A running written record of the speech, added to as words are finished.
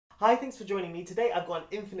Hi, thanks for joining me. Today I've got an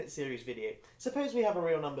infinite series video. Suppose we have a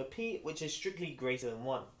real number p which is strictly greater than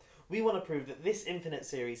 1. We want to prove that this infinite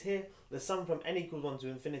series here, the sum from n equals 1 to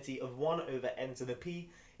infinity of 1 over n to the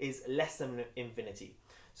p, is less than infinity.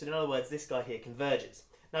 So in other words, this guy here converges.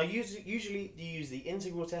 Now usually you use the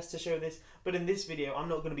integral test to show this, but in this video I'm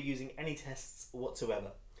not going to be using any tests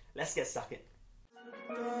whatsoever. Let's get stuck in.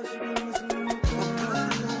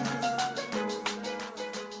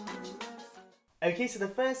 Okay, so the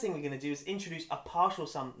first thing we're going to do is introduce a partial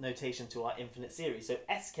sum notation to our infinite series. So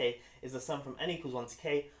sk is the sum from n equals 1 to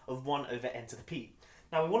k of 1 over n to the p.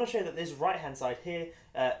 Now we want to show that this right hand side here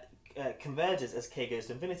converges as k goes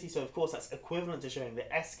to infinity, so of course that's equivalent to showing that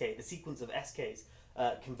sk, the sequence of sk's,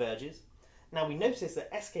 converges. Now we notice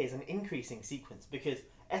that sk is an increasing sequence because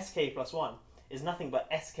sk plus 1 is nothing but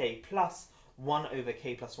sk plus 1 over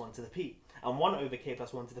k plus 1 to the p. And 1 over k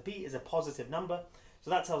plus 1 to the p is a positive number, so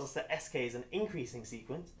that tells us that sk is an increasing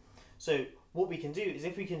sequence. So what we can do is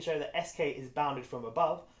if we can show that sk is bounded from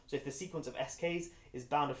above, so if the sequence of sk's is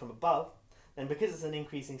bounded from above, then because it's an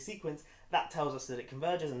increasing sequence, that tells us that it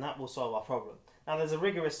converges and that will solve our problem. Now there's a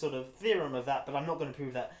rigorous sort of theorem of that, but I'm not going to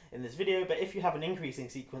prove that in this video, but if you have an increasing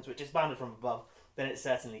sequence which is bounded from above, then it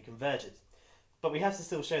certainly converges. But we have to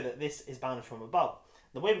still show that this is bounded from above.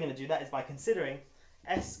 The way we're going to do that is by considering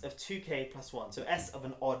s of 2k plus 1, so s of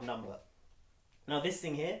an odd number. Now this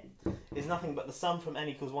thing here is nothing but the sum from n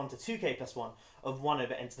equals 1 to 2k plus 1 of 1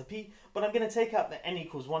 over n to the p, but I'm going to take out the n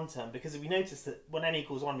equals 1 term because we notice that when n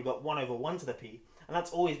equals 1 we got 1 over 1 to the p, and that's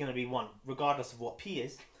always going to be 1 regardless of what p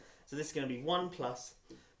is. So this is going to be 1 plus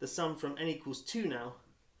the sum from n equals 2 now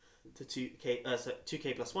to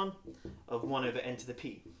 2k plus 1 of 1 over n to the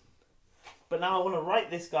p. But now I want to write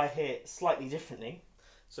this guy here slightly differently,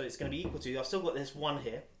 so it's going to be equal to, I've still got this 1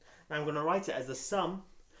 here, now I'm going to write it as the sum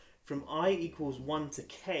from I equals 1 to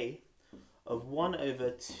k of 1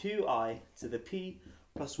 over 2i to the p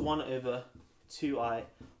plus 1 over 2i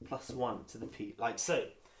plus 1 to the p, like so.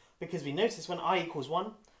 Because we notice when I equals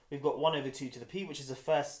 1, we've got 1 over 2 to the p, which is the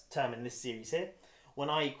first term in this series here.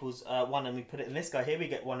 When I equals 1 and we put it in this guy here, we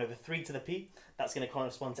get 1 over 3 to the p. That's going to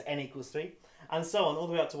correspond to n equals 3. And so on, all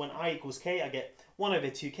the way up to when I equals k, I get 1 over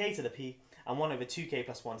 2k to the p and 1 over 2k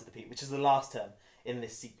plus 1 to the p, which is the last term in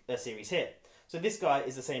this series here. So this guy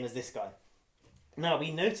is the same as this guy. Now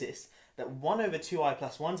we notice that 1 over 2i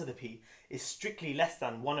plus 1 to the p is strictly less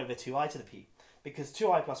than 1 over 2i to the p, because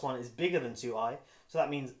 2i plus 1 is bigger than 2i, so that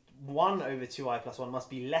means 1 over 2i plus 1 must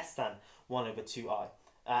be less than 1 over 2i.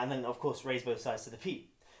 And then of course raise both sides to the p.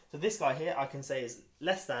 So this guy here I can say is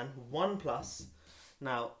less than 1 plus,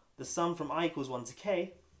 now the sum from I equals 1 to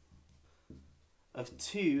k of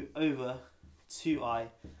 2 over 2i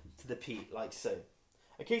to the p, like so.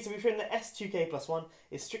 Okay, so we've shown that s2k plus 1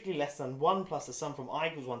 is strictly less than 1 plus the sum from I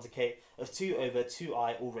equals 1 to k of 2 over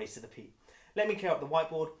 2i all raised to the p. Let me clear up the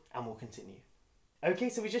whiteboard and we'll continue. Okay,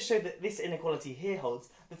 so we just showed that this inequality here holds.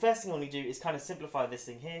 The first thing I want to do is kind of simplify this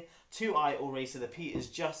thing here. 2i all raised to the p is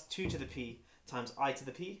just 2 to the p times I to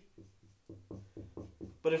the p.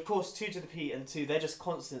 But of course 2 to the p and 2, they're just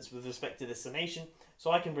constants with respect to this summation,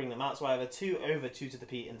 so I can bring them out. So I have a 2 over 2 to the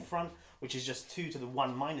p in front, which is just 2 to the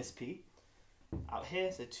 1 minus p. Out here,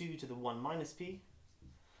 so 2 to the 1 minus p,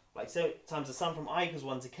 like so, times the sum from I equals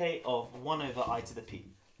 1 to k of 1 over I to the p.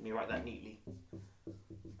 Let me write that neatly,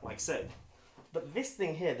 like so. But this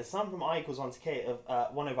thing here, the sum from I equals 1 to k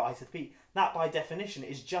of 1 over I to the p, that by definition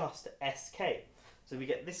is just sk. So we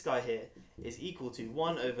get this guy here is equal to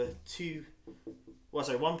 1 over 2, well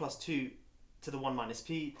sorry, 1 plus 2 to the 1 minus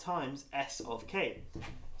p times s of k.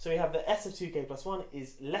 So we have that s of 2k plus 1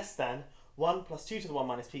 is less than 1 plus 2 to the 1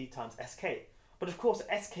 minus p times sk. But of course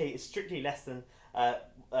sk is strictly less than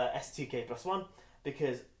s2k plus 1,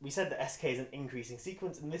 because we said that sk is an increasing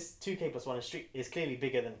sequence and this 2k plus 1 is clearly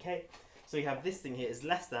bigger than k. So we have this thing here is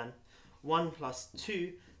less than 1 plus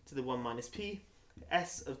 2 to the 1 minus p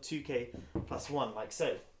s of 2k plus 1, like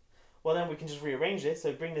so. Well then we can just rearrange this,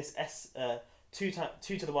 so bring this 2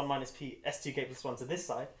 to the 1 minus p s2k plus 1 to this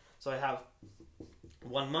side. So I have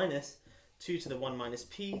 1 minus 2 to the 1 minus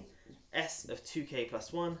p s of 2k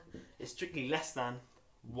plus 1 is strictly less than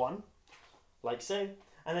 1, like so,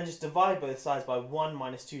 and then just divide both sides by 1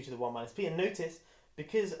 minus 2 to the 1 minus p, and notice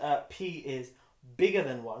because p is bigger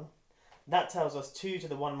than 1, that tells us 2 to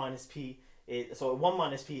the 1 minus p is, so 1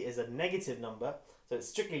 minus p is a negative number, so it's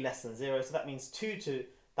strictly less than 0, so that means 2 to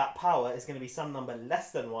that power is going to be some number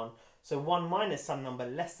less than 1, so 1 minus some number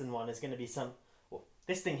less than 1 is going to be some, well,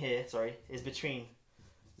 this thing here, sorry, is between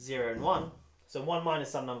 0 and 1, so 1 minus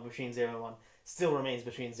some number between 0 and 1 still remains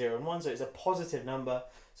between 0 and 1, so it's a positive number.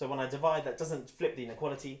 So when I divide, that doesn't flip the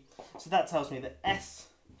inequality. So that tells me that s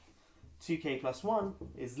 2k plus 1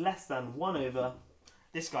 is less than 1 over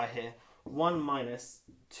this guy here, 1 minus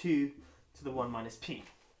 2 to the 1 minus p.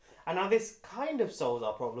 And now this kind of solves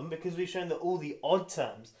our problem because we've shown that all the odd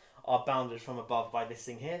terms are bounded from above by this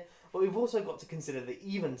thing here, but we've also got to consider the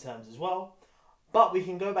even terms as well. But we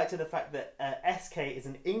can go back to the fact that sk is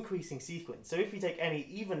an increasing sequence. So if we take any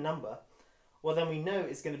even number, well then we know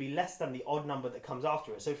it's going to be less than the odd number that comes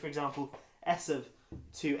after it. So for example, s of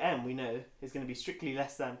 2m we know is going to be strictly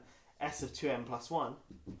less than s of 2m plus 1.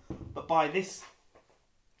 But by this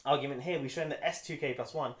argument here, we've shown that s2k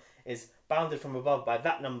plus 1 is bounded from above by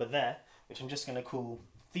that number there, which I'm just going to call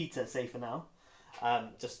theta, say for now.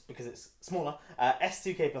 Just because it's smaller,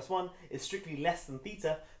 s2k plus 1 is strictly less than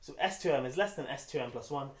theta, so s2m is less than s2m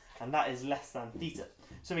plus 1, and that is less than theta.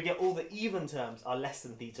 So we get all the even terms are less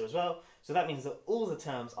than theta as well, so that means that all the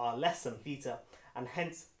terms are less than theta, and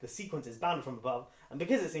hence the sequence is bounded from above, and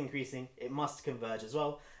because it's increasing, it must converge as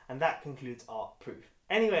well, and that concludes our proof.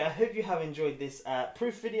 Anyway, I hope you have enjoyed this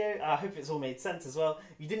proof video. I hope it's all made sense as well.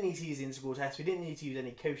 You didn't need to use the integral test. We didn't need to use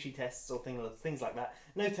any Cauchy tests or things like that.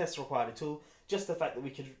 No tests required at all. Just the fact that we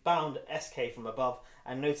could bound sk from above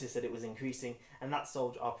and notice that it was increasing, and that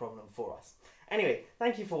solved our problem for us. Anyway,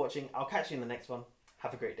 thank you for watching. I'll catch you in the next one.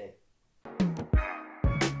 Have a great day.